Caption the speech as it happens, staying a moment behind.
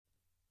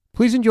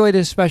Please enjoy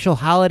this special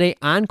holiday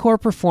encore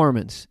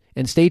performance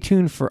and stay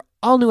tuned for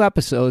all new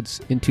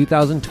episodes in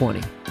 2020.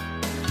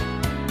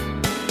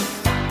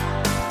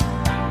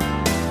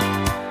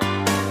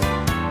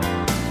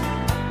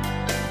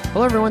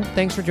 Hello everyone,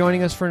 thanks for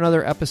joining us for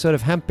another episode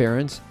of Hemp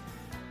Barons.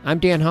 I'm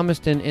Dan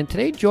Humiston, and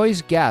today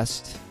Joy's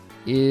guest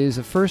is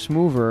a first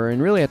mover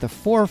and really at the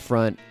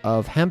forefront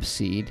of hemp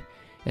seed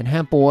and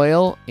hemp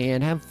oil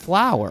and hemp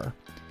flour,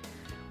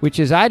 which,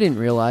 as I didn't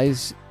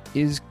realize,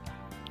 is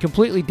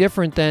completely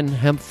different than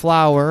hemp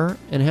flour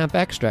and hemp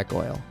extract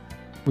oil.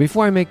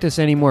 Before I make this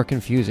any more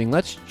confusing,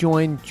 let's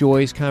join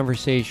Joy's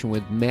conversation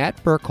with Matt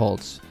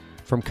Burkholz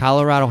from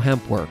Colorado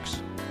Hemp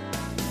Works.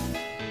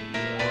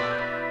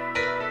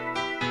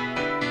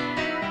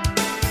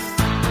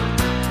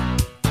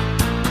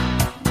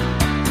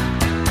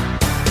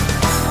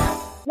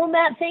 Well,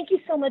 Matt, thank you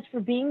so much for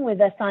being with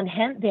us on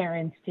Hemp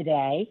Barons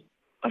today.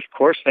 Of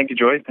course. Thank you,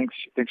 Joy.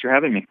 Thanks for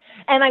having me.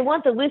 And I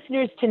want the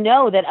listeners to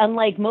know that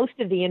unlike most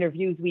of the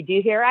interviews we do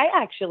here, I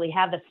actually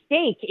have a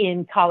stake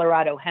in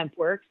Colorado Hemp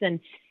Works. And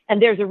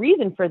there's a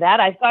reason for that.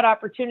 I've got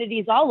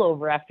opportunities all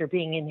over after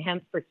being in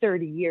hemp for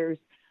 30 years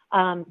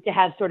to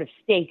have sort of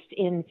stakes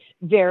in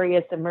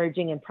various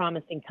emerging and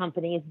promising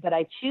companies. But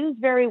I choose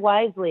very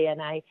wisely.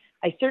 And I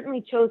certainly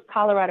chose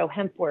Colorado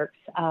Hemp Works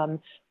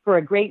for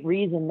a great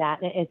reason,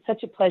 Matt. And it's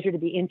such a pleasure to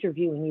be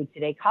interviewing you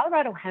today.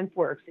 Colorado Hemp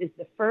Works is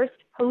the first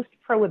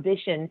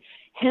post-prohibition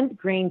hemp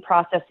grain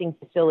processing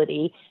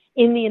facility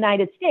in the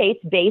United States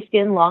based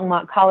in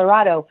Longmont,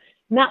 Colorado.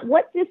 Matt,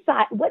 what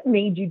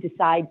made you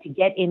decide to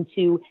get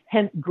into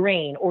hemp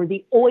grain, or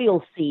the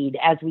oil seed,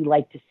 as we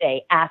like to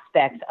say,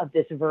 aspect of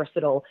this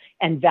versatile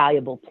and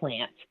valuable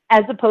plant,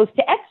 as opposed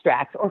to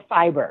extracts or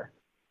fiber?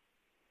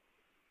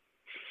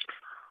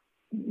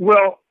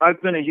 Well,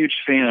 I've been a huge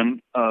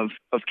fan of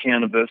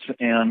cannabis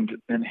and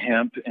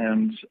hemp,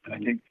 and I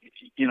think,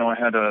 I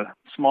had a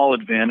small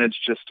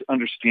advantage just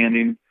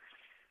understanding,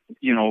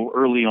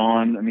 early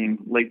on,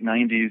 late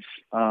 90s,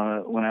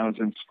 when I was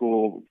in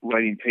school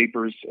writing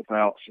papers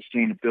about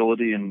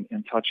sustainability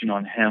and touching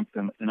on hemp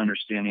and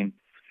understanding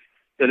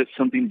that it's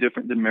something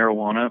different than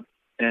marijuana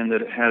and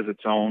that it has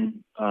its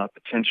own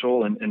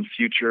potential and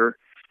future.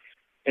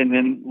 And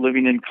then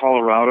living in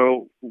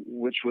Colorado,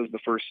 which was the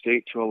first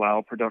state to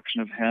allow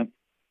production of hemp,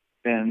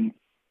 and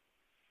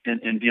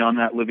beyond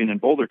that, living in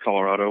Boulder,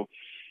 Colorado,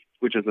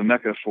 which is a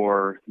mecca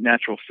for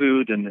natural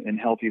food and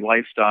healthy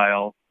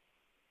lifestyle,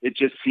 it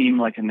just seemed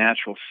like a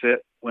natural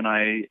fit when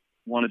I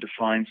wanted to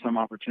find some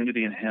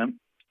opportunity in hemp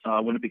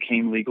when it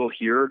became legal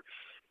here.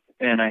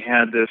 And I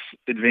had this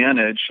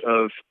advantage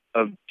of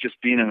just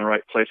being in the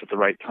right place at the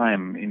right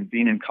time, and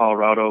being in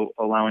Colorado,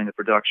 allowing the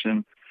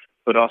production,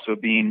 but also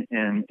being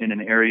in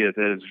an area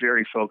that is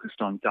very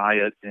focused on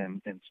diet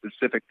and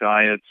specific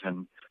diets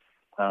and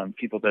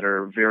people that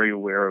are very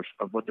aware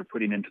of what they're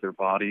putting into their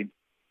body,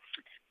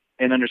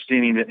 and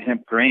understanding that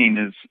hemp grain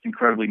is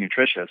incredibly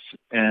nutritious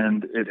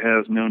and it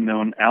has no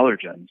known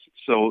allergens.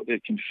 So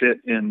it can fit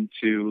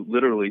into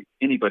literally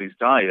anybody's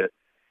diet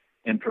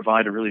and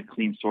provide a really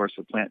clean source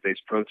of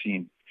plant-based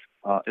protein,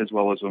 as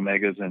well as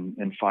omegas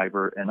and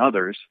fiber and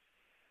others.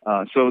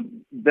 So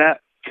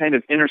that kind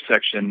of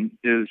intersection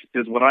is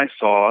what I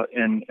saw,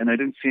 and I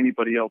didn't see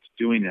anybody else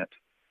doing it.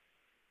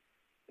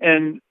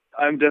 And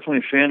I'm definitely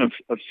a fan of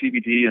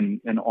CBD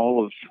and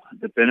all of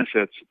the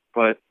benefits,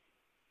 but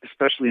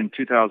especially in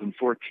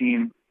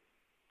 2014,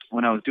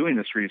 when I was doing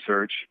this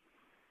research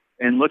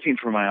and looking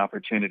for my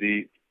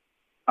opportunity,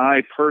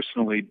 I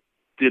personally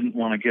didn't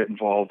want to get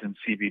involved in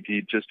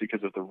CBD just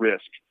because of the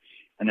risk.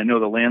 And I know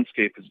the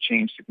landscape has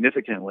changed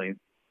significantly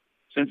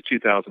since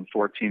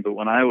 2014, but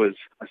when I was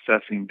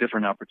assessing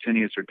different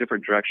opportunities or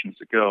different directions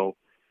to go,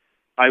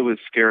 I was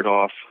scared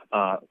off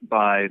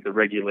by the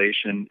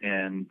regulation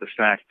and the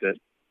fact that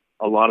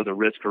a lot of the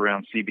risk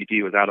around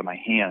CBD was out of my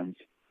hands,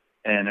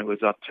 and it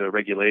was up to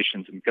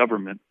regulations and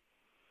government.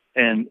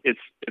 And it's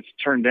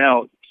turned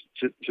out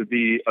to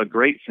be a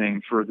great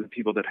thing for the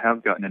people that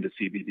have gotten into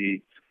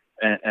CBD,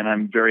 and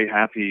I'm very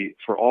happy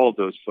for all of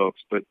those folks.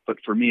 But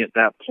for me at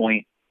that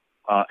point,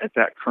 at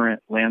that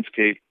current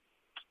landscape,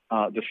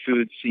 the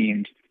food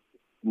seemed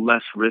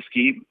less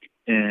risky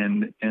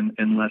and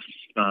less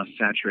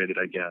saturated,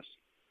 I guess.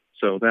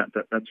 So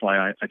that's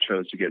why I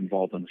chose to get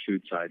involved on the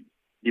food side,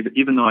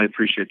 even though I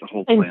appreciate the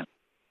whole plant.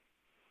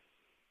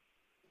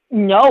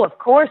 No, of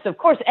course,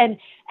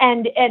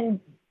 and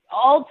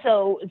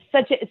also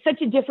such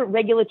a different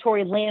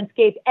regulatory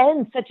landscape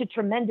and such a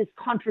tremendous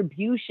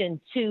contribution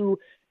to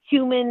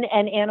human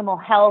and animal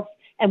health.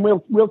 And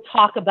we'll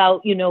talk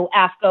about,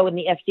 AAFCO and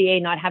the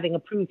FDA not having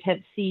approved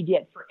hemp seed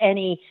yet for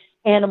any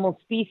animal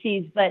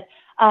species, but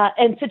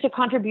and such a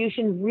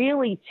contribution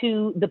really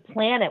to the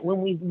planet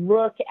when we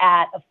look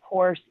at, of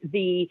course,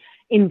 the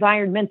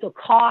environmental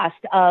cost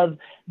of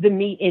the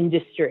meat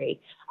industry.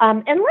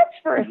 And let's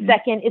for a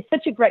second, it's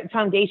such a great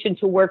foundation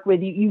to work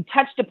with. You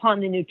touched upon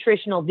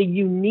the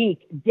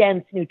unique,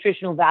 dense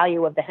nutritional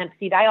value of the hemp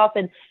seed. I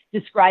often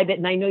describe it,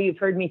 and I know you've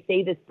heard me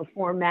say this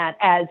before, Matt,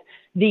 as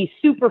the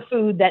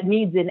superfood that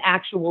needs an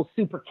actual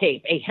super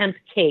cape, a hemp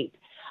cape.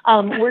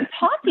 We're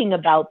talking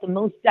about the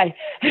most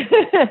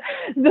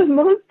the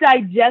most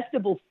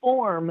digestible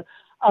form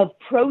of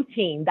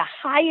protein, the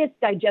highest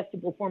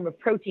digestible form of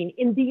protein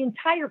in the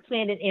entire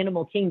plant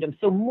animal kingdom.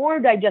 So more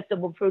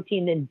digestible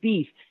protein than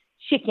beef,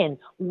 chicken,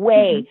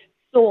 whey,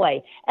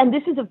 soy. And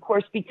this is, of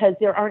course, because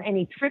there aren't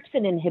any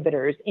trypsin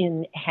inhibitors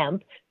in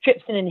hemp.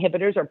 Trypsin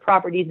inhibitors are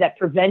properties that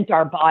prevent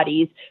our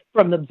bodies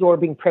from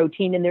absorbing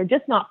protein, and they're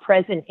just not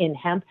present in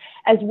hemp,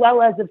 as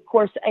well as, of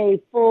course, a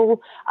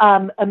full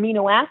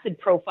amino acid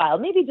profile,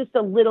 maybe just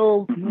a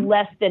little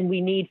less than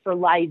we need for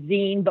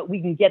lysine, but we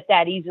can get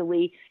that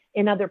easily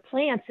in other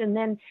plants. And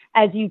then,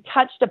 as you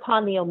touched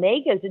upon the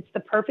omegas, it's the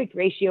perfect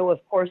ratio, of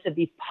course, of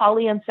these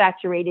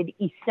polyunsaturated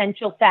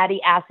essential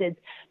fatty acids.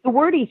 The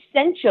word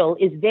essential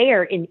is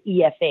there in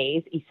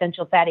EFAs,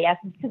 essential fatty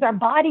acids, because our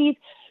bodies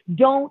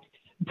don't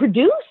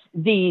produce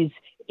these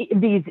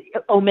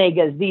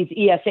omegas, these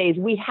EFAs.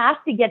 We have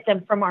to get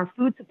them from our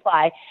food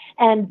supply.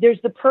 And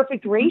there's the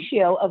perfect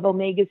ratio of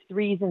omegas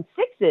 3s and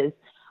 6s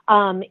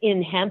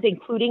in hemp,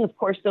 including, of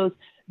course, those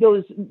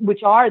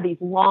which are these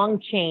long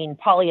chain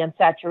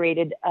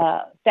polyunsaturated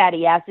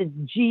fatty acids,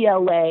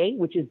 GLA,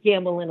 which is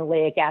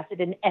gamma-linolenic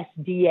acid, and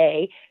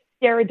SDA,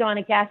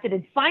 stearidonic acid.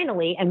 And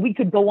finally, and we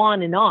could go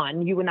on and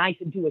on, you and I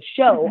could do a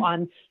show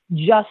on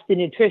just the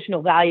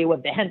nutritional value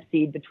of the hemp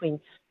seed between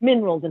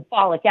minerals and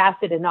folic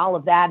acid and all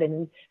of that,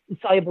 and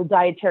soluble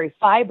dietary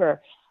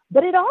fiber.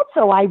 But it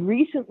also, I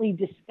recently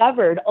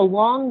discovered,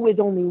 along with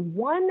only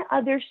one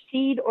other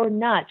seed or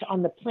nut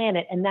on the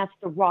planet, and that's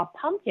the raw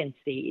pumpkin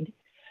seed.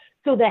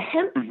 So the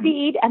hemp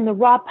seed and the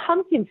raw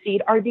pumpkin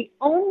seed are the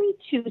only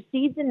two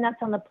seeds and nuts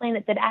on the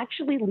planet that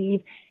actually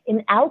leave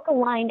an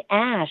alkaline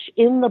ash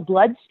in the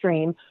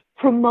bloodstream,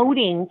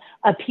 promoting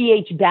a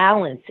pH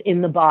balance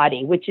in the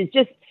body, which is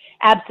just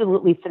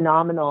absolutely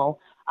phenomenal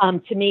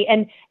to me.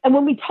 And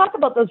when we talk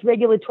about those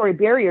regulatory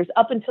barriers,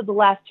 up until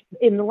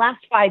in the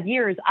last 5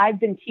 years, I've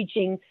been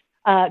teaching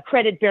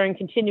credit-bearing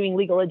continuing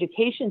legal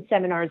education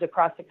seminars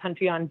across the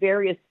country on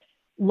various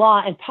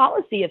law and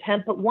policy of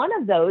hemp, but one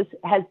of those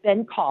has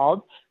been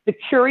called the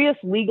curious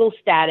legal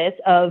status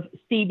of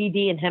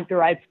CBD and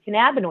hemp-derived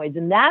cannabinoids.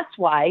 And that's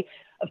why,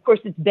 of course,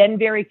 it's been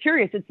very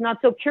curious. It's not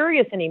so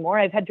curious anymore.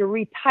 I've had to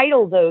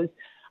retitle those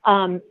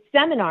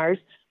seminars,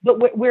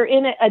 but we're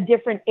in a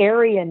different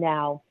area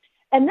now.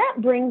 And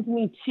that brings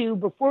me to,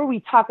 before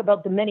we talk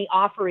about the many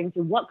offerings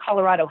and what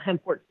Colorado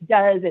HempWorks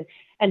does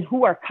and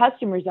who our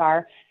customers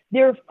are,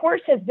 there, of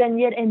course, has been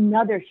yet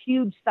another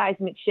huge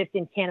seismic shift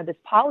in cannabis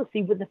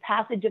policy with the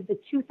passage of the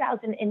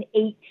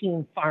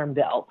 2018 Farm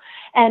Bill.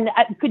 And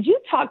could you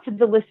talk to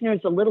the listeners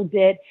a little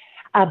bit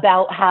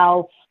about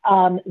how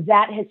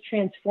that has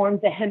transformed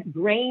the hemp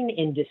grain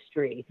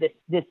industry,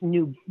 this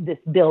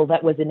bill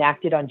that was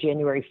enacted on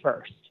January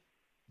 1st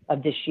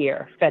of this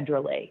year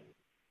federally?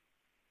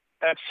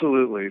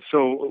 Absolutely.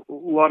 So a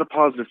lot of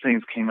positive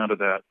things came out of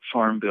that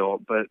Farm Bill,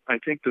 but I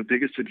think the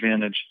biggest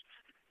advantage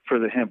for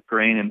the hemp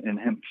grain and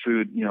hemp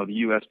food, the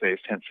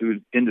U.S.-based hemp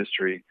food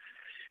industry,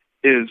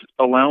 is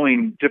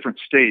allowing different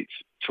states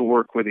to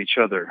work with each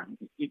other.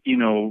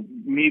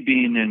 Me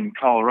being in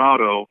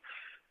Colorado,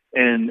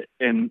 and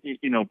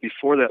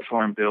before that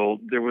Farm Bill,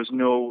 there was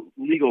no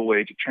legal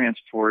way to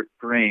transport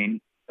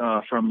grain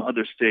from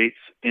other states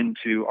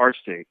into our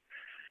state.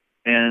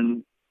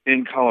 And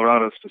in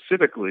Colorado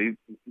specifically,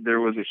 there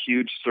was a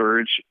huge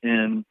surge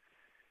in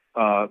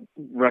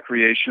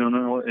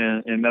recreational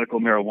and medical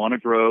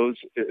marijuana grows,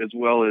 as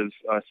well as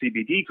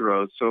CBD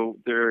grows. So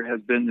there has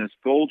been this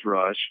gold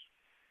rush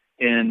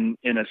in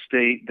a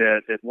state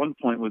that at one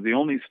point was the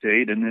only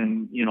state, and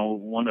then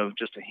one of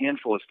just a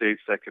handful of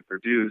states that could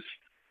produce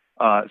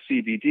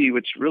CBD,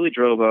 which really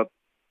drove up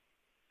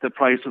the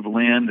price of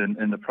land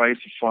and the price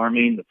of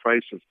farming, the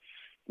price of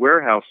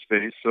warehouse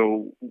space.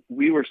 So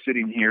we were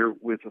sitting here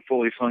with a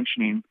fully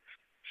functioning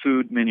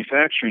food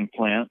manufacturing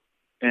plant,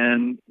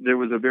 and there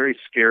was a very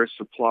scarce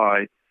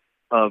supply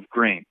of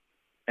grain.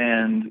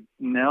 And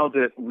now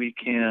that we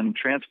can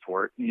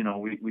transport,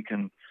 we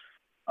can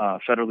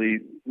federally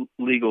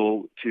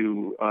legal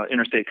to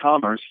interstate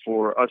commerce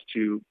for us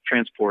to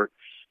transport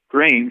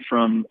grain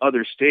from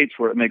other states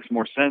where it makes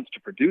more sense to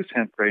produce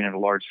hemp grain at a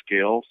large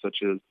scale, such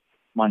as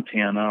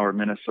Montana or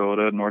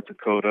Minnesota, North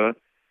Dakota,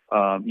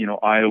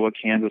 Iowa,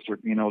 Kansas,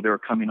 they're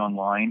coming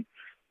online.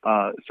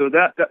 So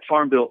that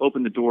Farm Bill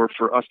opened the door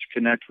for us to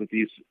connect with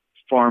these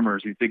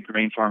farmers, these big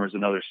grain farmers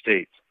in other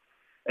states.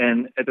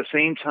 And at the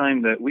same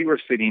time that we were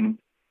sitting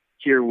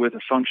here with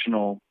a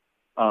functional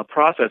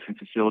processing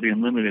facility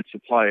and limited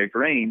supply of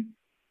grain,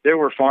 there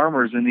were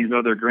farmers in these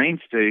other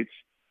grain states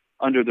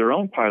under their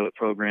own pilot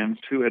programs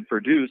who had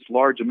produced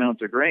large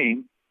amounts of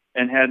grain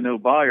and had no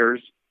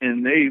buyers,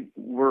 and they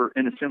were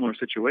in a similar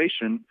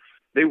situation.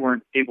 They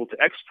weren't able to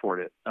export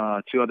it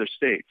to other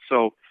states.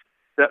 So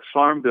that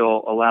Farm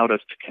Bill allowed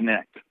us to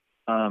connect.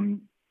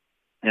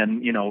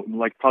 And,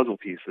 like puzzle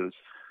pieces.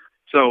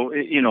 So,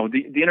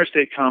 the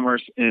interstate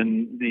commerce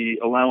and the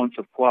allowance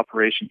of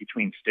cooperation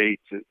between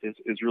states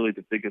is really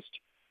the biggest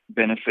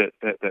benefit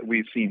that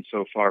we've seen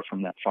so far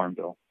from that Farm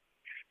Bill.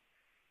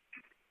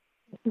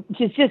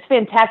 which is just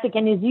fantastic.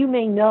 And as you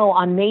may know,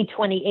 on May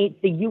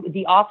 28th,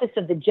 the Office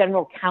of the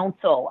General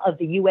Counsel of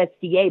the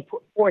USDA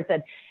put forth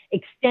an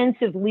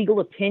extensive legal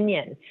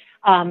opinion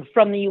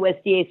from the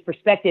USDA's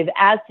perspective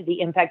as to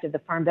the impact of the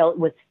Farm Bill. It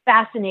was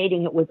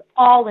fascinating. It was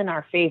all in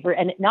our favor.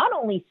 And it not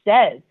only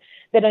says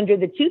that under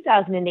the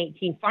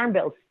 2018 Farm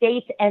Bill,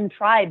 states and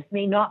tribes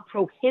may not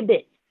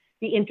prohibit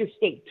the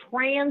interstate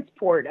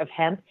transport of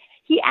hemp.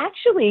 He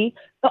actually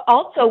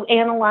also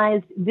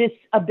analyzed this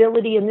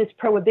ability and this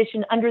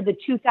prohibition under the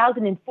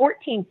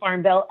 2014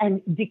 Farm Bill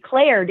and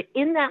declared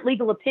in that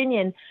legal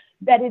opinion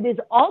that it is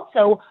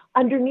also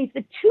underneath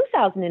the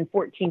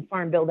 2014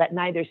 Farm Bill that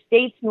neither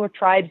states nor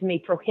tribes may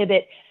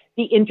prohibit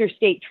the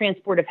interstate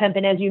transport of hemp.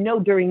 And as you know,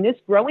 during this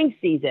growing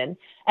season,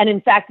 and in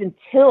fact,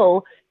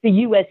 until the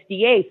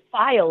USDA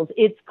files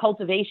its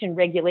cultivation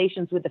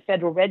regulations with the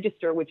Federal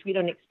Register, which we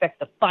don't expect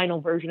the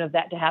final version of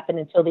that to happen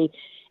until the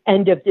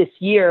end of this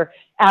year,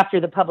 after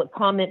the public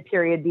comment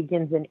period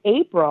begins in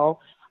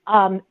April,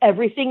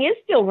 everything is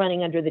still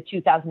running under the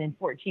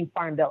 2014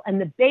 Farm Bill. And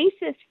the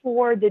basis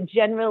for the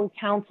General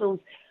Counsel's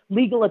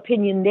legal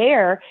opinion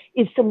there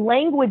is some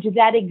language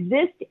that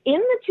exists in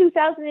the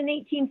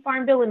 2018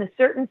 Farm Bill in a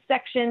certain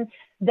section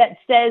that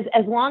says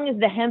as long as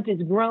the hemp is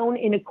grown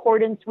in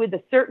accordance with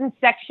a certain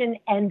section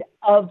and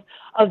of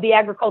the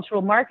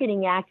Agricultural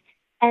Marketing Act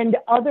and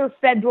other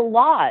federal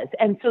laws.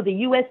 And so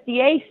the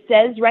USDA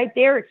says right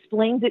there,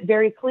 explains it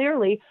very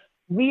clearly,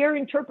 we are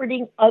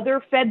interpreting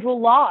other federal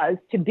laws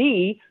to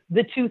be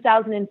the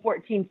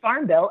 2014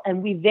 Farm Bill,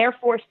 and we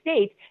therefore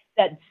state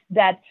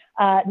that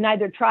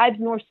neither tribes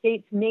nor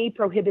states may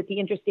prohibit the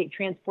interstate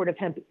transport of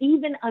hemp,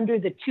 even under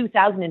the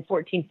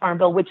 2014 Farm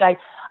Bill, which I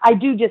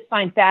do just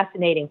find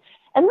fascinating.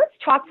 And let's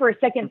talk for a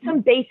second,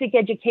 some basic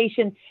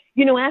education.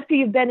 You know, after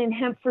you've been in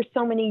hemp for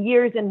so many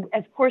years, and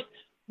of course,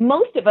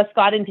 most of us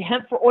got into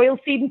hemp for oil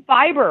seed and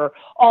fiber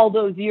all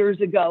those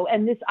years ago.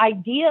 And this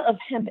idea of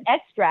hemp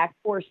extract,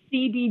 or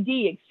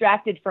CBD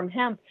extracted from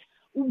hemp,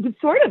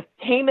 sort of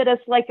came at us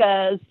like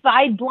a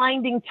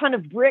side-blinding ton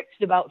of bricks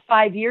about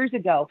 5 years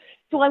ago.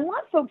 So I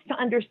want folks to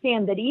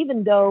understand that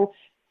even though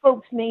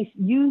folks may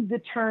use the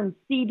term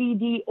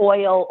CBD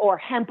oil or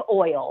hemp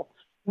oil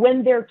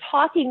when they're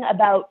talking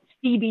about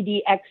CBD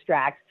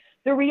extracts,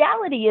 the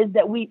reality is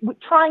that we're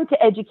trying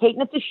to educate,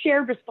 and it's a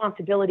shared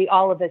responsibility,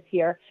 all of us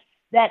here,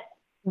 that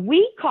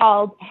we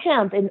called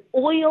hemp an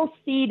oil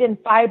seed and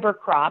fiber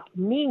crop,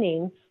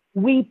 meaning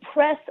we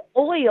press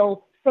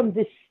oil from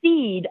the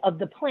seed of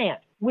the plant,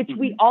 which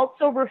we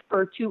also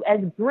refer to as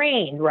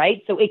grain,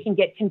 right? So it can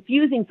get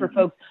confusing for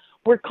folks.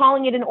 We're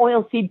calling it an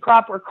oil seed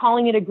crop. We're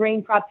calling it a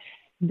grain crop.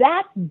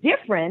 That's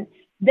different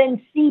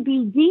than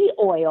CBD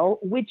oil,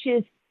 which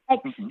is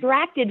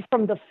extracted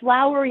from the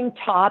flowering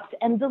tops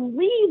and the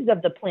leaves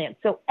of the plant.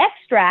 So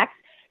extracts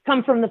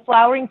come from the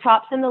flowering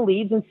tops and the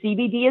leaves, and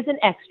CBD is an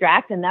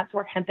extract, and that's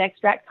where hemp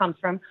extract comes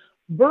from,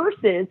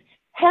 versus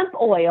hemp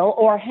oil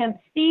or hemp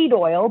seed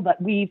oil,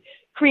 but we've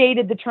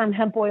created the term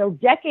hemp oil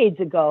decades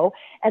ago,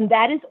 and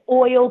that is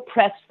oil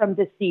pressed from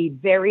the seed,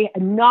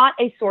 not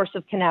a source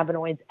of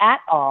cannabinoids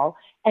at all,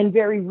 and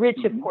very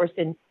rich, of course,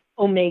 in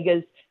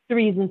omegas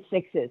 3s and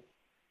 6s.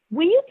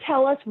 Will you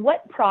tell us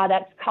what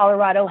products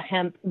Colorado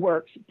Hemp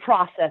Works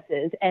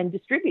processes and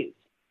distributes?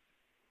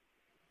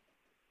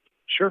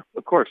 Sure,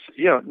 of course.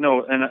 Yeah,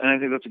 no, and I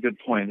think that's a good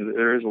point.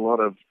 There is a lot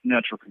of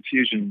natural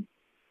confusion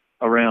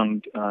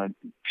around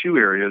two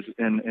areas,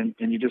 and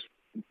you just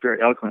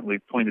very eloquently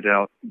pointed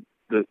out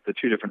the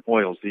two different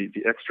oils, the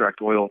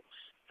extract oil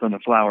from the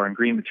flower and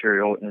green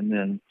material, and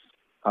then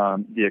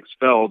the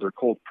expelled or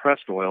cold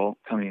pressed oil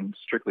coming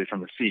strictly from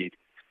the seed.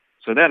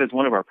 So that is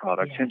one of our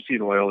products. Yeah. Hemp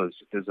seed oil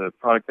is a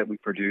product that we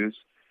produce,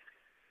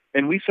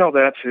 and we sell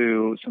that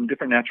to some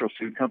different natural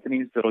food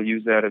companies that'll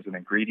use that as an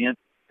ingredient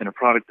in a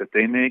product that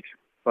they make.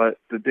 But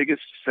the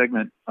biggest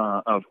segment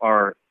of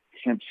our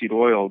hemp seed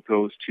oil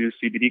goes to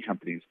CBD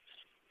companies,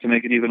 to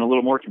make it even a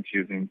little more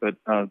confusing. But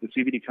the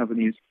CBD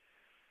companies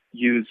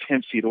use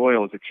hemp seed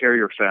oil as a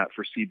carrier fat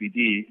for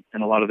CBD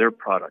in a lot of their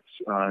products,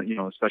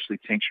 especially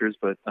tinctures,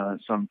 but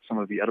some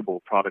of the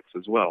edible products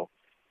as well.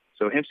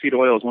 So hemp seed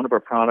oil is one of our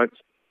products.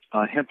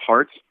 Hemp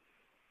hearts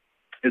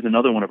is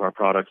another one of our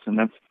products, and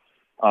that's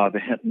the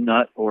hemp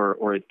nut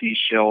or a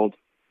de-shelled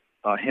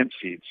hemp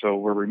seed. So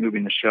we're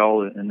removing the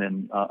shell and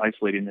then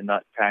isolating the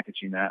nut,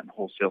 packaging that, and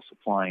wholesale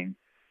supplying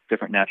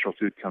different natural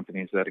food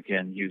companies that,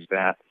 again, use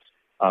that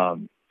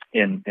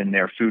in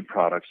their food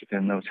products.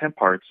 And those hemp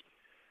hearts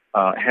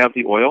have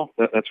the oil.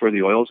 That's where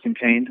the oil is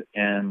contained,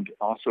 and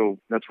also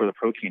that's where the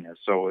protein is.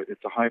 So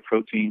it's a high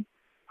protein,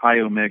 high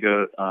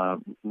omega,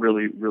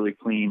 really, really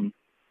clean,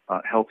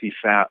 healthy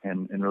fat,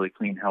 and really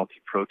clean,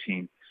 healthy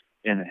protein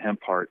in the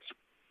hemp hearts.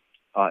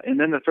 And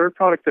then the third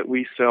product that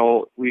we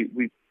sell,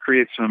 we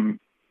create some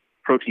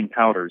protein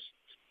powders,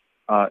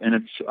 and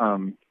it's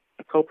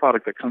a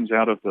co-product that comes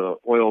out of the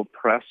oil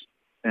press.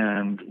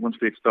 And once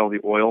we expel the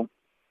oil,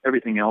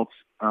 everything else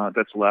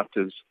that's left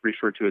is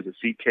referred to as a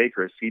seed cake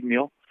or a seed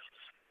meal.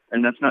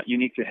 And that's not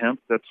unique to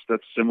hemp.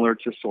 That's similar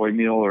to soy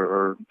meal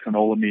or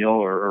canola meal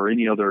or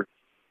any other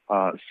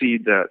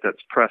seed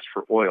that's pressed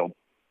for oil.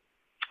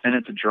 and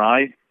it's a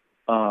dry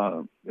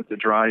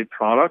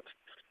product,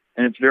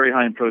 and it's very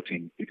high in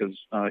protein because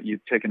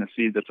you've taken a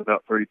seed that's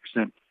about 30%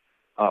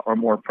 or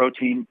more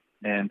protein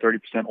and 30%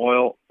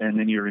 oil, and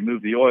then you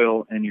remove the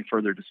oil and you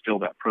further distill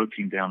that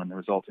protein down in the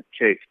resultant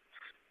cake.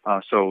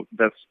 So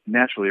that's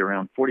naturally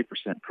around 40%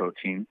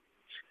 protein.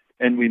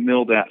 And we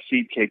mill that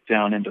seed cake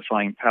down into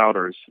fine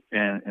powders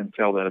and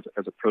sell that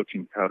as a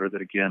protein powder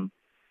that, again,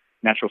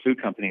 natural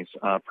food companies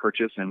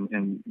purchase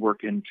and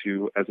work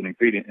into as an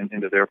ingredient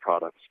into their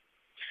products.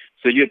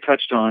 So you had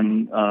touched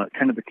on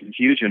kind of the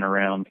confusion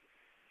around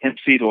hemp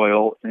seed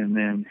oil and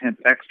then hemp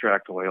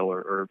extract oil,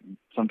 or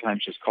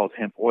sometimes just called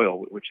hemp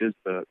oil, which is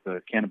the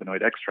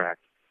cannabinoid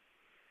extract.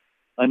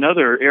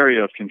 Another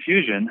area of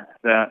confusion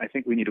that I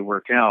think we need to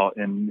work out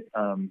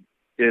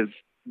is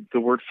the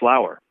word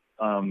flour.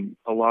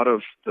 A lot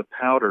of the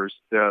powders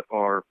that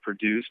are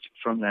produced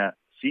from that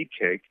seed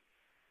cake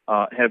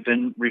have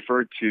been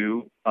referred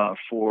to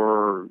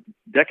for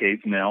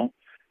decades now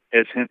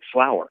as hemp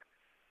flour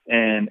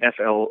and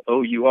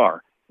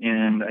FLOUR.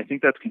 And I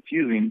think that's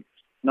confusing,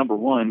 number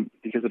one,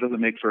 because it doesn't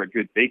make for a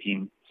good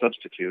baking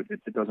substitute.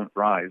 It doesn't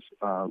rise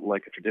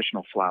like a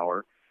traditional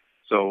flour.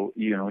 So,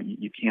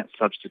 you can't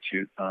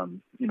substitute,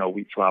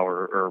 wheat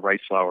flour or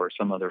rice flour or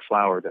some other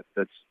flour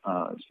that's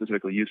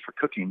specifically used for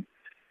cooking.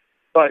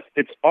 But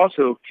it's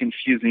also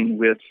confusing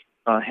with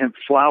hemp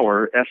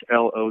flour,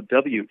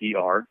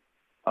 FLOWER,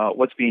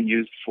 what's being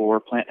used for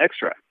plant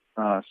extract.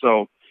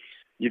 So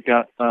you've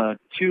got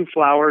two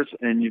flours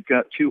and you've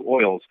got two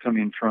oils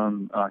coming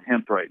from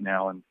hemp right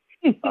now, and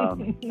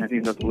I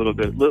think that's a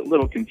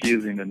little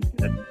confusing, and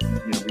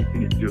we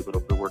need to do a little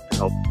bit of work to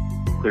help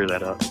clear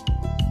that up.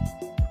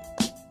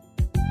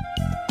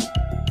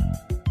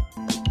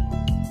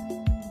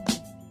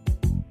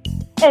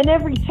 And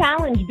every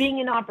challenge being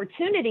an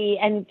opportunity,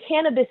 and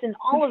cannabis in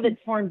all of its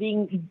forms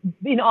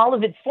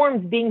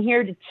being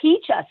here to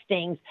teach us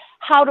things,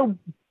 how to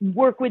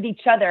work with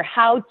each other,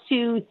 how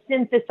to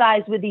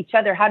synthesize with each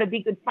other, how to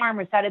be good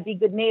farmers, how to be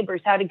good neighbors,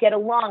 how to get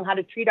along, how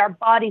to treat our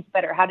bodies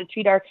better, how to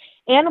treat our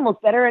animals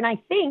better. And I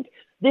think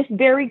this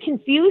very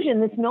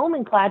confusion, this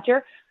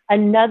nomenclature,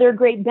 another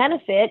great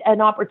benefit,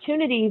 an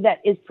opportunity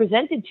that is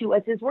presented to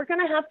us, is we're going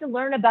to have to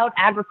learn about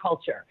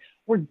agriculture.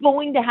 We're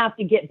going to have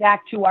to get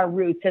back to our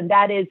roots. And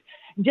that is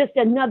just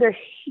another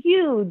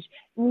huge,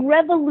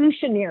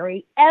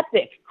 revolutionary,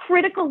 epic,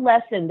 critical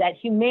lesson that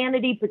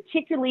humanity,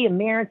 particularly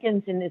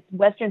Americans in this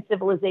Western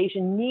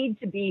civilization, need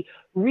to be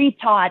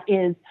retaught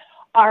is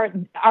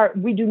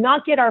we do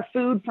not get our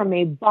food from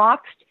a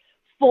boxed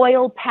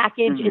foil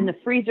package in the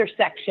freezer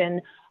section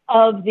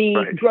of the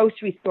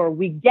grocery store.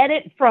 We get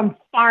it from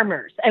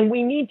farmers, and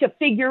we need to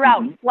figure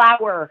out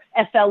flour,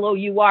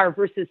 FLOUR,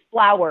 versus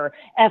flour,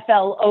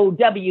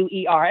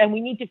 FLOWER, and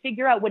we need to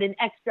figure out what an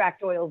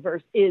extract oil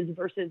is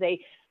versus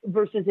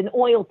an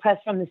oil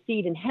pressed from the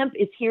seed. And hemp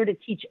is here to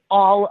teach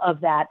all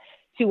of that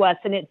to us,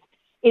 and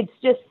it's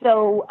just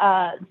so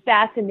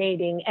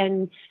fascinating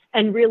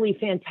and really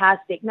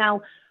fantastic.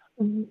 Now,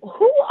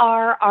 who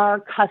are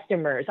our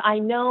customers? I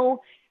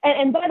know.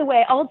 And by the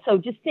way, also,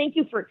 just thank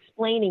you for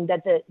explaining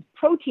that the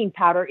protein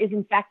powder is,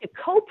 in fact, a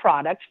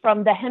co-product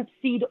from the hemp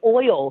seed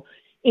oil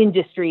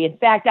industry. In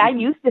fact, I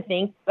used to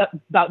think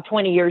about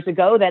 20 years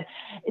ago that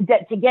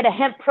to get a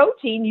hemp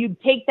protein,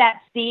 you'd take that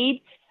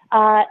seed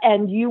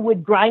and you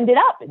would grind it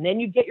up, and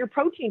then you'd get your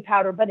protein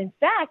powder. But in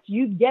fact,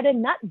 you'd get a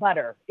nut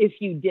butter if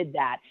you did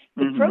that.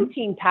 The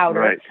protein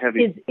powder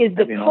is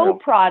the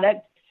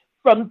co-product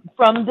from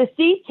the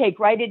seed cake,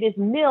 right? It is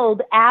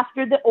milled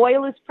after the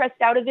oil is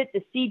pressed out of it.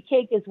 The seed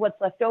cake is what's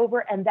left over,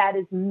 and that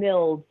is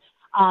milled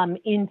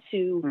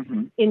into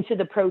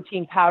the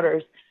protein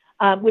powders,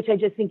 which I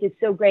just think is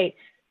so great.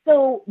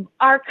 So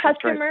our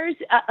customers,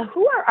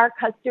 who are our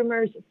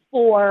customers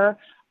for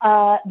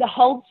the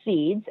hulled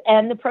seeds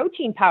and the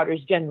protein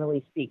powders,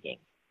 generally speaking?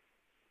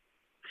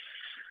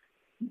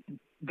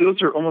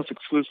 Those are almost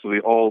exclusively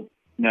all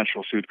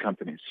natural food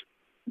companies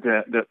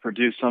that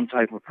produce some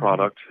type of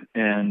product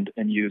and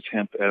use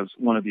hemp as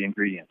one of the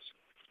ingredients.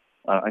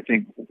 I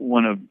think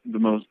one of the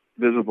most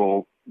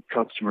visible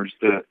customers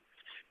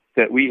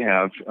that we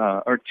have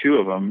are two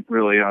of them,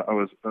 really. I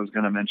was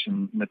going to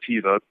mention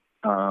Nativa,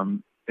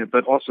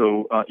 but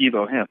also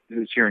Evo Hemp,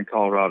 who's here in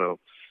Colorado.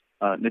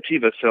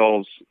 Nativa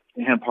sells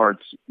hemp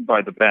hearts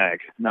by the bag,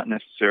 not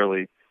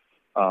necessarily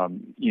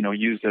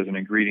used as an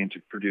ingredient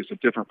to produce a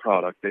different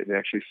product. They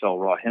actually sell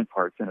raw hemp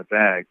hearts in a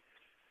bag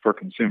for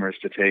consumers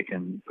to take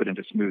and put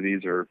into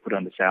smoothies or put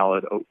onto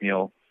salad,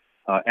 oatmeal,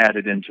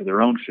 added into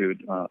their own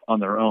food on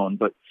their own.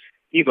 But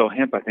Evo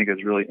Hemp, I think, is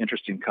a really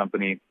interesting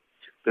company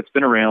that's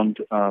been around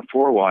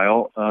for a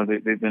while.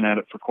 They've been at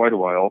it for quite a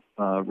while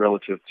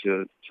relative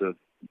to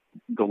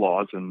the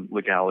laws and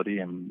legality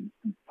and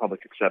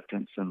public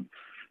acceptance and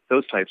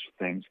those types of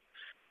things.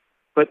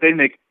 But they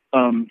make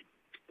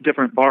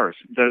different bars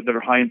that are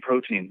high in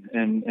protein,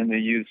 and they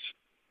use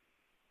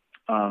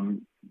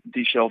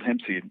deshelled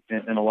hemp seed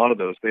in a lot of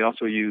those. They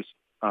also use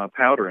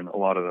powder in a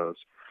lot of those.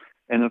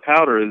 And the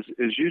powder is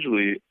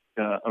usually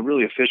a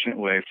really efficient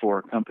way for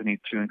a company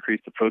to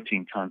increase the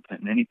protein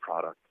content in any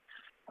product.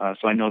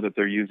 So I know that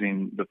they're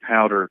using the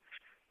powder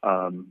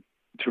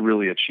to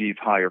really achieve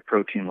higher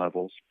protein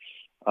levels.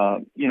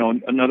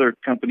 Another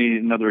company,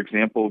 another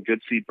example,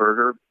 Good Seed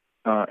Burger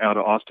out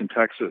of Austin,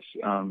 Texas.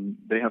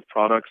 They have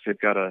products. They've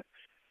got a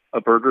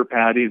burger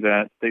patty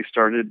that they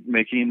started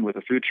making with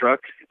a food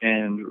truck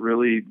and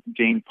really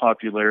gained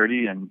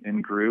popularity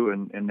and grew.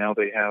 And now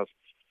they have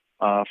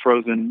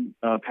frozen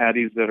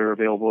patties that are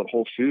available at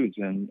Whole Foods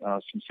and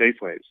some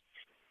Safeways.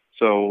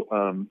 So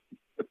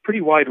a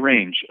pretty wide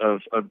range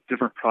of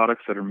different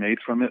products that are made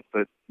from it,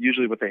 but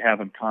usually what they have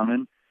in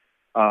common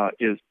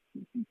is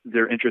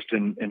their interest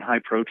in high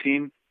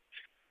protein,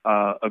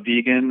 a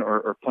vegan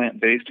or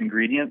plant-based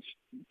ingredients.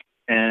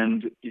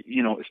 And,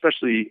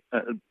 especially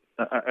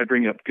I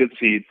bring up Good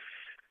Seed.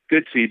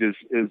 Good Seed is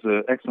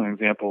an excellent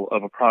example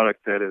of a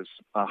product that is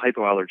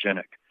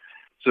hypoallergenic.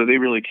 So they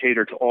really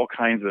cater to all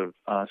kinds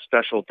of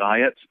special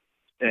diets,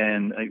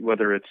 and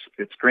whether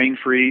it's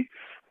grain-free,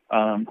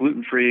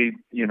 gluten-free,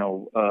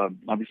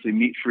 obviously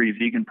meat-free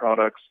vegan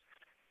products.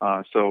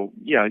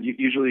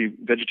 Usually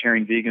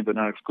vegetarian, vegan, but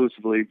not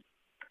exclusively.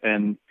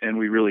 And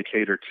we really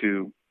cater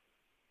to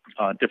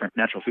different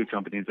natural food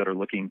companies that are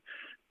looking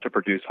to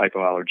produce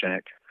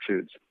hypoallergenic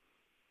foods.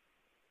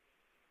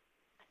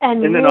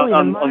 And then really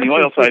on the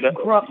oil side,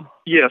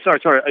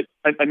 sorry,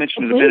 I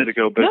mentioned it a minute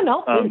ago, but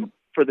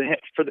for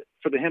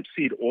the hemp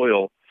seed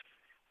oil,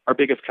 our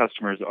biggest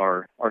customers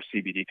are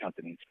CBD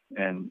companies,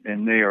 and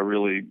they are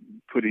really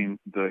putting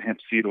the hemp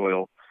seed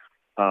oil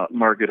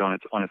market on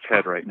its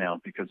head right now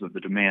because of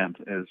the demand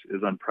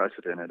is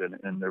unprecedented,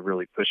 and they're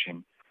really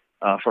pushing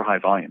for high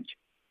volumes.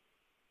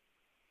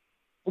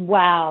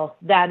 Wow,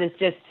 that is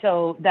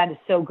so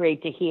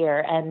great to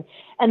hear.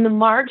 And the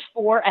march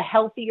for a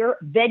healthier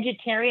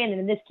vegetarian, and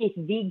in this case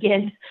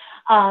vegan,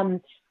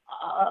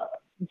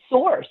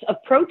 source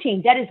of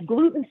protein that is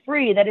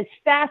gluten-free, that is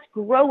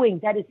fast-growing,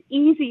 that is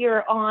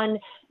easier on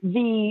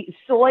the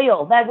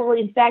soil, that will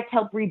in fact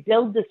help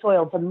rebuild the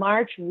soil. The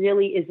march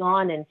really is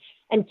on.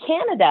 And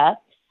Canada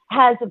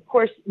has, of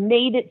course,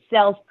 made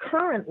itself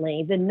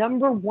currently the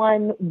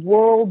 #1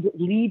 world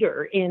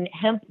leader in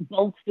hemp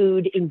bulk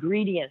food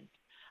ingredients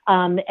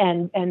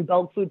and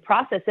bulk food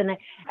process. And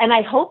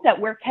I hope that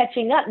we're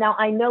catching up. Now,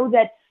 I know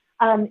that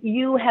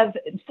you have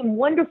some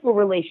wonderful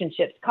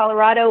relationships,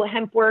 Colorado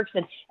Hemp Works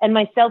and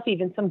myself,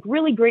 even some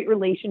really great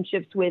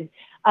relationships with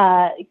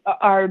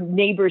our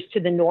neighbors to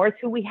the north,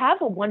 who we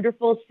have a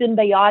wonderful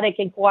symbiotic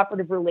and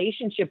cooperative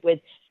relationship with.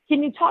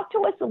 Can you talk to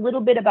us a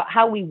little bit about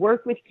how we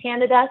work with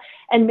Canada,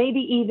 and maybe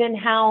even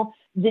how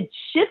the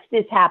shift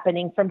is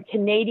happening from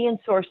Canadian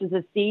sources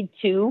of seed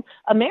to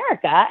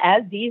America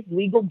as these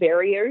legal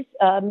barriers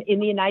in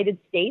the United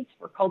States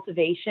for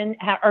cultivation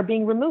are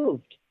being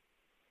removed?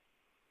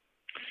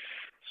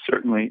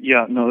 Certainly.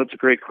 Yeah, no, that's a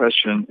great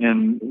question.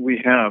 And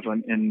we have,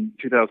 in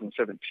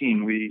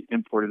 2017, we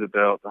imported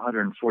about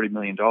 $140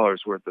 million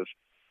worth of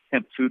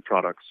hemp food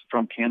products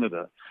from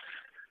Canada.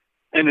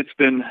 And it's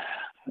been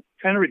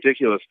kind of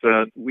ridiculous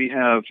that we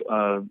have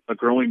a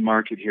growing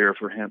market here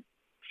for hemp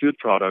food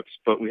products,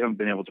 but we haven't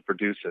been able to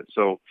produce it.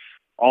 So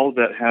all of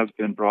that has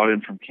been brought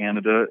in from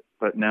Canada,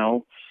 but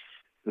now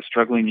the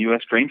struggling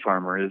U.S. grain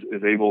farmer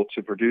is able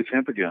to produce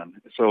hemp again.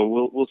 So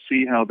we'll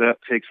see how that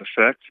takes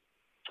effect.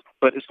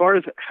 But as far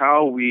as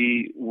how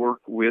we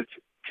work with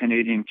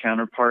Canadian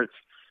counterparts,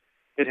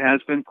 it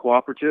has been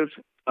cooperative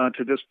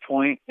to this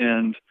point.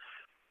 And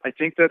I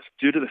think that's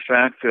due to the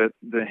fact that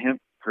the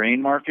hemp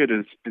grain market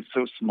is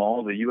so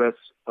small. The U.S.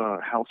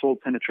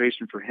 household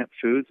penetration for hemp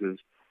foods is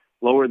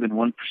lower than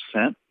 1%.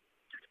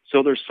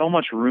 So there's so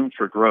much room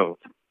for growth.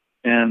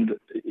 And,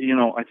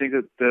 I think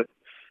that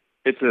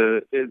it's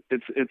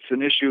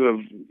an issue of,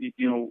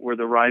 where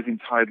the rising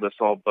tide lifts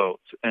all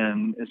boats.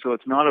 And so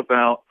it's not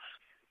about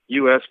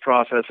U.S.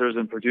 processors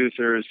and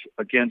producers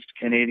against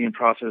Canadian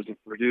processors and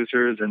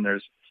producers, and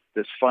there's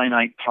this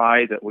finite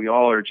pie that we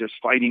all are just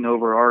fighting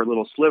over our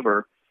little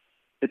sliver.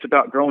 It's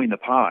about growing the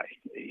pie.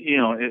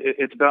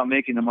 It's about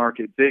making the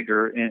market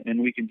bigger,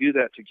 and we can do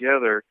that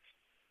together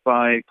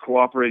by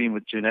cooperating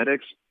with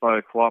genetics,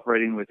 by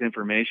cooperating with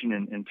information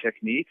and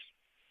techniques,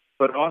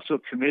 but also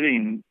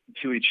committing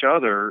to each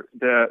other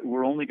that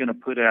we're only going to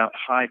put out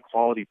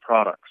high-quality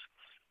products.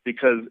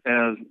 Because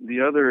as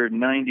the other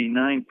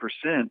 99%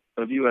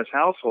 of U.S.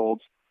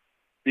 households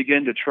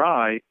begin to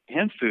try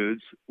hemp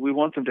foods, we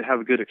want them to have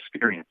a good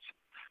experience.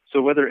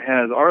 So whether it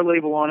has our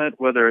label on it,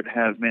 whether it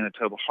has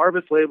Manitoba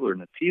Harvest label or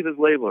Nativa's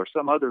label or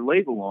some other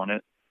label on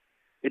it,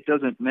 it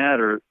doesn't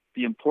matter.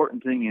 The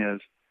important thing is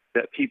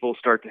that people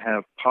start to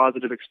have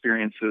positive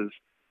experiences.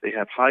 They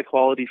have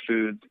high-quality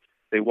foods.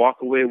 They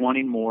walk away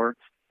wanting more.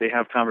 They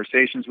have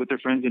conversations with their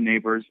friends and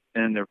neighbors,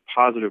 and they're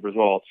positive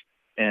results.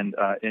 And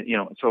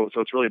so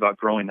it's really about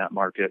growing that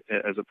market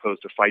as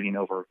opposed to fighting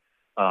over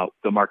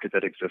the market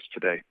that exists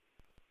today.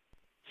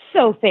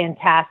 So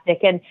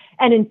fantastic. And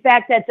in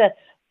fact, that's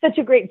such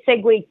a great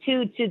segue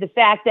to the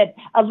fact that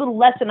a little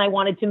lesson I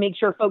wanted to make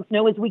sure folks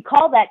know is we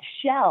call that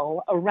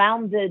shell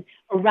around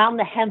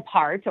the hemp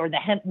heart, or the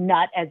hemp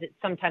nut, as it's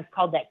sometimes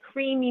called, that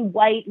creamy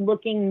white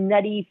looking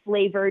nutty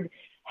flavored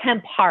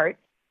hemp heart.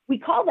 we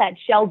call that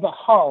shell the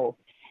hull.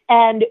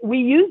 And we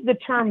use the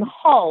term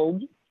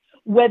hulled,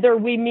 whether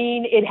we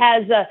mean it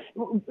has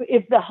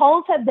if the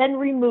hulls have been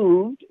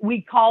removed,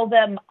 we call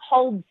them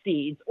hulled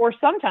seeds, or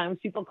sometimes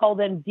people call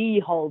them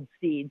dehulled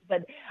seeds.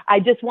 But I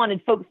just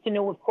wanted folks to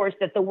know, of course,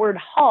 that the word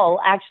hull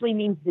actually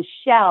means the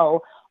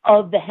shell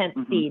of the hemp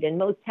seed. And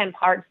most hemp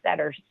hearts that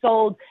are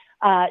sold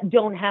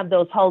don't have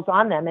those hulls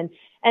on them.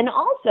 And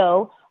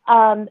also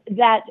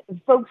that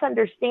folks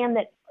understand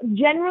that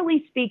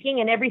generally speaking,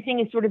 and everything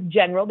is sort of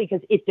general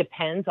because it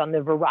depends on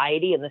the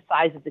variety and the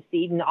size of the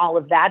seed and all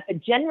of that, but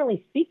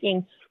generally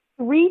speaking,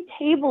 3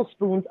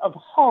 tablespoons of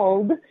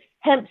hulled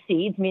hemp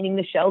seeds, meaning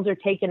the shells are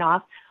taken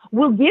off,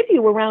 will give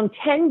you around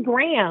 10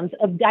 grams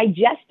of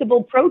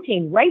digestible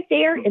protein right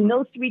there in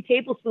those 3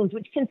 tablespoons,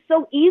 which can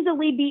so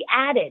easily be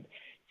added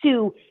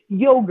to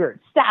yogurt,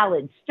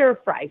 salad, stir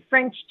fry,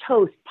 French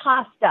toast,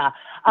 pasta,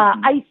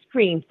 ice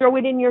cream, throw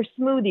it in your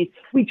smoothies.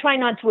 We try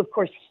not to, of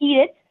course, heat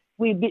it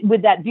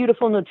with that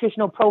beautiful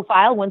nutritional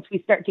profile. Once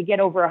we start to get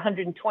over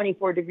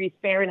 124 degrees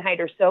Fahrenheit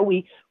or so,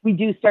 we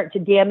do start to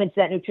damage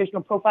that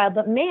nutritional profile.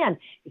 But man,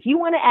 if you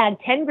want to add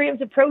 10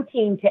 grams of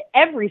protein to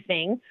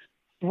everything,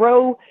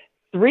 throw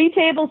 3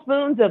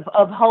 tablespoons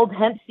of hulled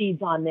hemp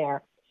seeds on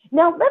there.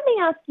 Now, let me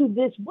ask you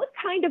this. What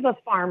kind of a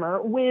farmer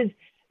with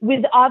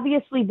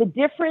obviously the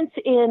difference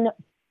in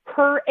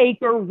per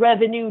acre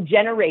revenue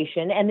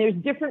generation, and there's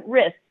different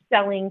risks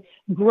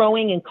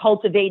growing and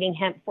cultivating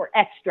hemp for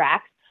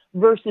extracts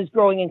versus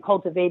growing and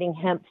cultivating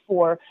hemp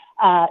for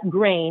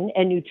grain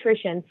and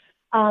nutrition.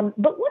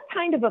 But what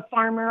kind of a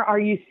farmer are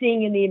you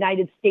seeing in the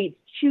United States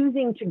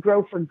choosing to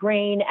grow for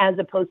grain as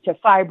opposed to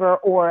fiber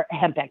or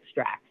hemp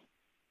extracts?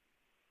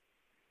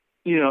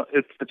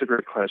 It's a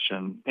great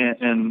question.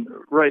 And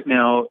right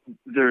now,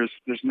 there's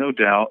no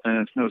doubt,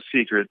 and it's no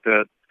secret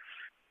that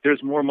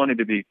there's more money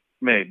to be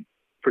made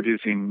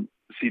producing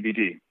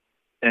CBD.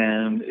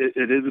 And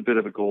it is a bit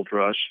of a gold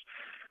rush.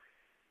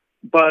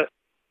 But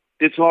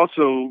it's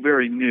also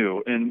very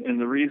new. And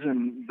the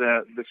reason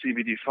that the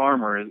CBD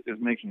farmer is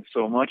making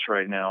so much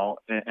right now,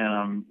 and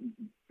I'm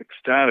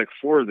ecstatic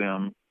for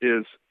them,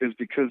 is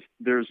because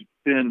there's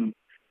been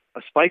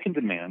a spike in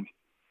demand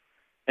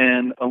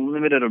and a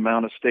limited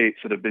amount of states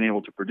that have been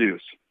able to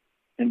produce.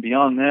 And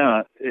beyond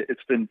that,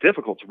 it's been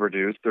difficult to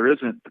produce. There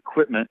isn't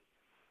equipment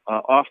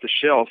off the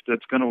shelf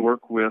that's going to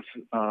work with,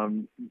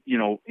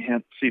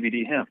 hemp,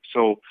 CBD hemp.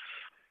 So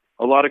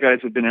a lot of guys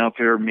have been out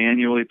there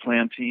manually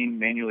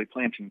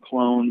planting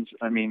clones.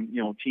 I mean,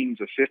 teams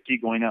of 50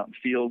 going out in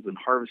fields and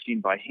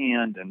harvesting by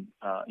hand and,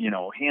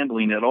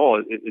 handling it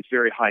all. It's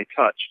very high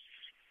touch.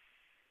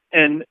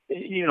 And,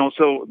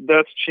 so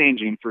that's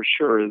changing for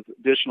sure.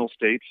 Additional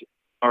states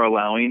are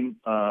allowing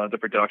the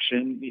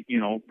production.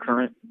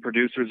 Current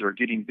producers are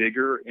getting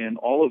bigger, and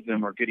all of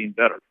them are getting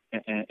better.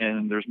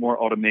 And there's more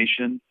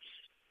automation.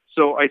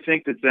 So I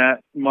think that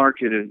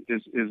market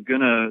is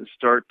going to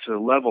start to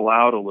level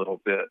out a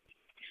little bit.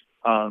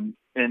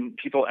 And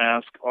people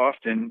ask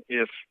often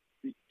if,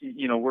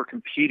 we're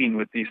competing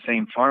with these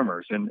same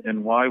farmers,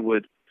 and why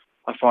would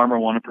a farmer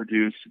want to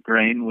produce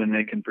grain when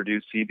they can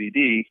produce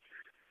CBD?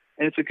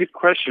 And it's a good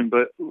question,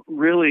 but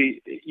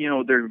really,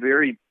 they're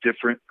very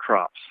different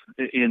crops,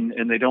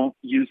 and they don't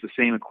use the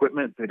same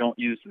equipment. They don't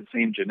use the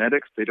same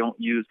genetics. They don't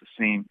use the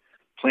same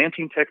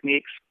planting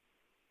techniques.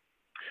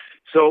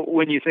 So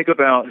when you think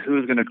about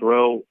who's going to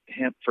grow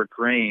hemp for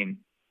grain,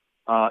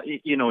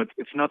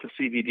 it's not the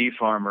CBD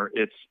farmer.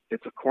 It's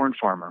a corn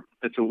farmer.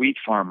 It's a wheat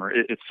farmer.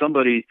 It's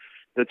somebody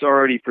that's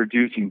already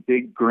producing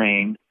big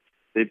grain.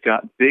 They've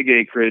got big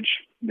acreage.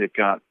 They've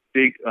got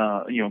big,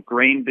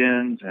 grain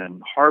bins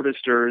and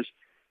harvesters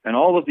and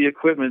all of the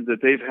equipment that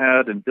they've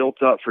had and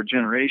built up for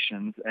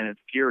generations, and it's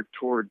geared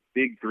toward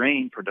big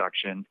grain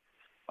production.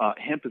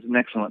 Hemp is an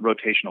excellent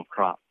rotational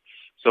crop.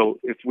 So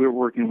if we're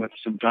working with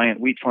some giant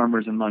wheat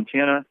farmers in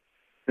Montana,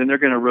 then they're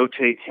going to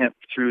rotate hemp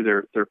through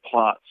their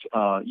plots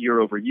year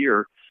over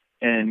year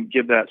and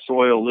give that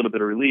soil a little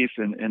bit of relief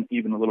and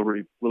even a little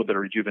bit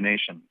of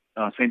rejuvenation.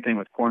 Same thing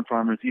with corn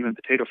farmers, even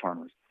potato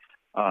farmers.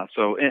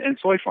 And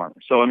soy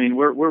farmers. So, I mean,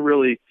 we're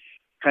really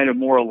kind of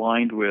more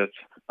aligned with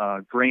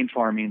grain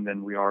farming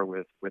than we are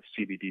with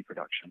CBD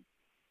production.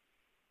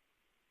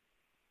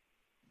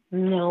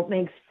 No, it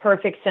makes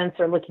perfect sense.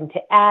 They're looking to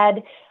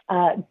add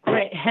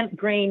hemp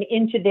grain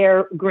into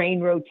their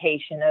grain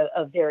rotation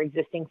of their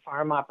existing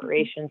farm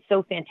operations.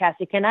 So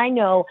fantastic. And I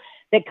know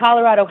that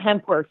Colorado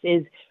Hemp Works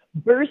is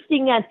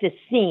bursting at the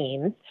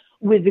seams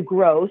with the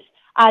growth.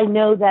 I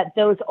know that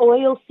those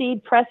oil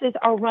seed presses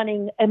are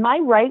running, am I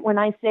right when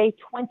I say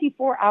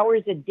 24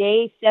 hours a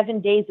day,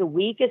 7 days a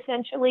week,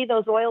 essentially,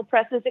 those oil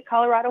presses at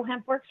Colorado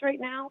Hemp Works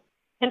right now?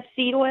 Hemp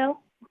seed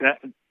oil?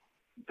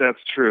 That's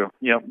true.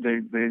 Yeah, they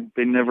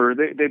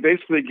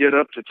basically get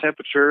up to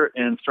temperature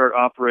and start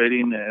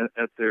operating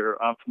at their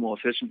optimal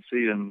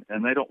efficiency, and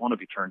they don't want to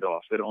be turned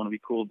off. They don't want to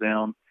be cooled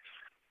down.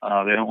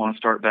 They don't want to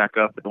start back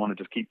up. They want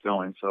to just keep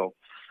going. So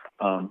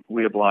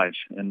we oblige,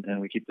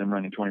 and we keep them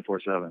running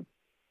 24/7.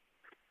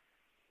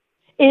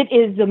 It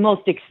is the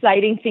most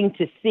exciting thing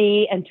to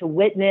see and to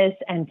witness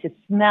and to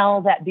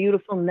smell that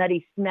beautiful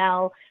nutty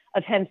smell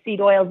of hemp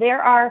seed oil.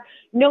 There are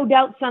no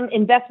doubt some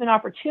investment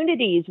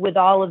opportunities with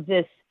all of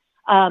this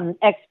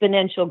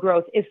exponential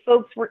growth. If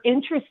folks were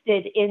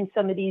interested in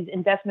some of these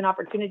investment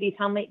opportunities,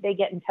 how might they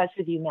get in touch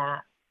with you,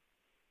 Matt?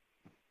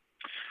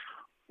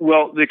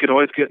 Well, they could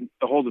always get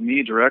a hold of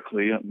me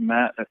directly,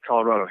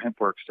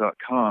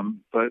 matt@coloradohempworks.com,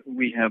 but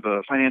we have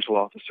a financial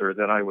officer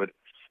that I would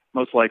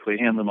most likely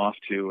hand them off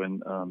to,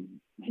 and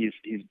he's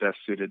best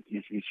suited.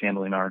 He's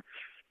handling our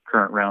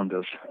current round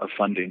of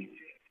funding.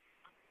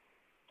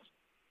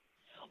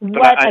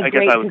 What I a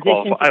great guess I would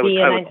position qualify. to be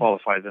in. I would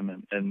qualify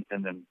them and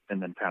then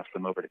pass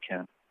them over to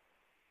Ken.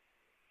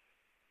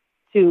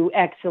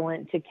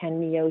 Excellent, to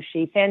Ken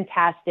Miyoshi.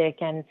 Fantastic.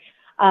 And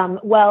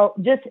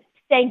just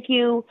thank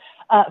you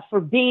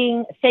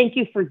thank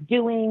you for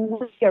doing.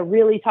 We are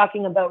really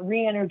talking about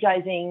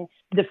re-energizing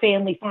the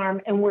family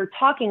farm, and we're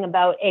talking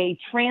about a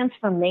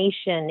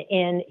transformation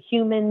in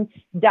human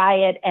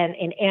diet and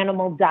in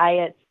animal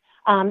diets,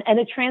 and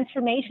a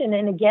transformation,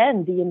 and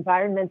again, the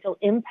environmental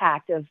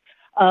impact of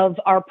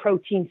our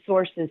protein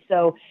sources.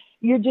 So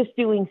you're just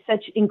doing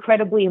such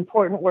incredibly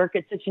important work.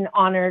 It's such an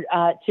honor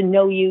to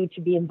know you,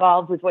 to be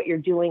involved with what you're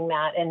doing,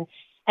 Matt.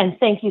 And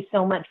thank you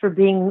so much for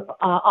being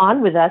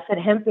on with us at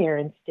Hemp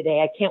Barons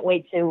today. I can't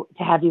wait to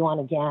have you on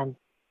again.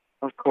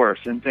 Of course.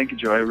 And thank you,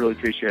 Joy. I really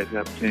appreciate the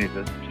opportunity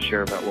to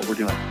share about what we're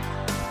doing.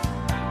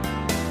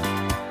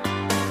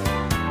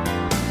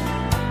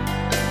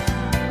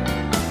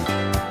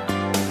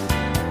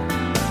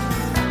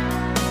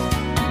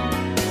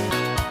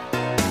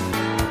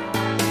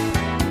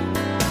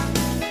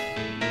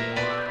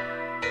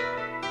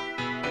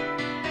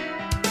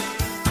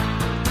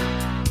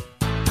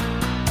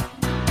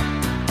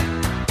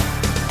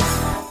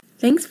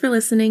 Thanks for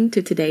listening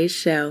to today's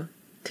show.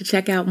 To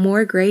check out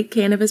more great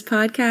cannabis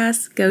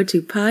podcasts, go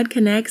to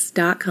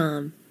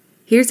podconnects.com.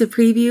 Here's a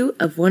preview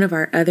of one of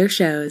our other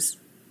shows.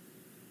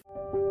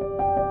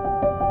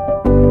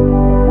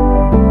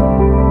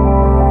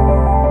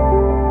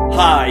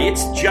 Hi,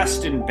 it's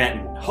Justin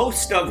Benton,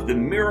 host of the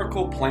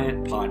Miracle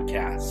Plant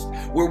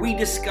Podcast, where we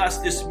discuss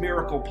this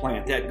miracle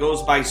plant that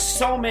goes by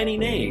so many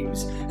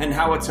names and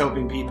how it's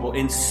helping people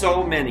in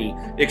so many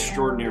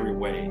extraordinary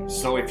ways.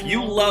 So if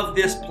you love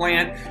this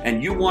plant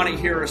and you want to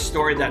hear a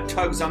story that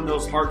tugs on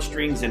those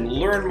heartstrings and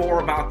learn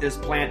more about this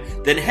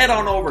plant, then head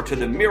on over to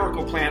the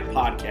Miracle Plant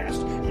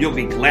Podcast. You'll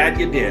be glad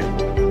you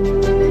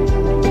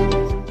did.